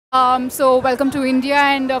So welcome to India,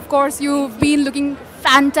 and of course you've been looking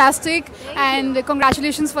fantastic. And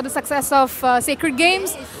congratulations for the success of Sacred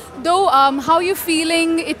Games. Though, how are you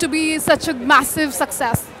feeling it to be such a massive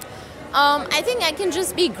success? I think I can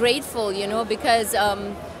just be grateful, because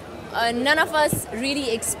none of us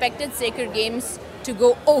really expected Sacred Games to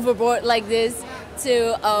go overboard like this.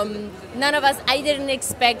 None of us, I didn't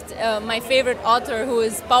expect my favorite author, who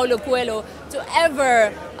is Paulo Coelho, to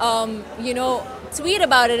ever, tweet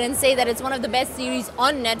about it and say that it's one of the best series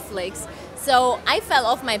on Netflix. So I fell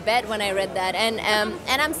off my bed when I read that, and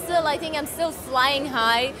I think I'm still flying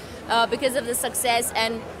high because of the success.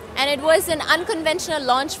 And it was an unconventional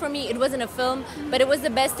launch for me. It wasn't a film, but it was the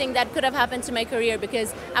best thing that could have happened to my career,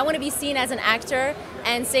 because I want to be seen as an actor,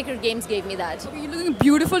 and Sacred Games gave me that. Okay, you're looking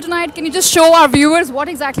beautiful tonight. Can you just show our viewers what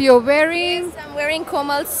exactly you're wearing? Yes, I'm wearing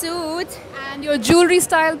Komal suit. And your jewelry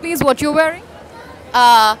style, please, what you're wearing?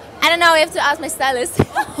 I don't know, I have to ask my stylist.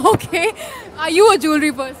 Okay. Are you a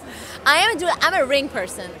jewelry person? I'm a ring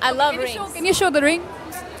person. I love rings. Can you show the ring?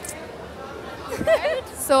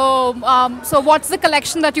 So what's the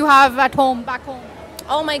collection that you have at home, back home?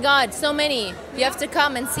 Oh my God, so many. You have to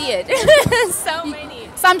come and see it. So many.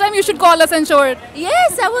 Sometime you should call us and show it.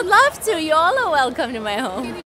 Yes, I would love to. You all are welcome to my home.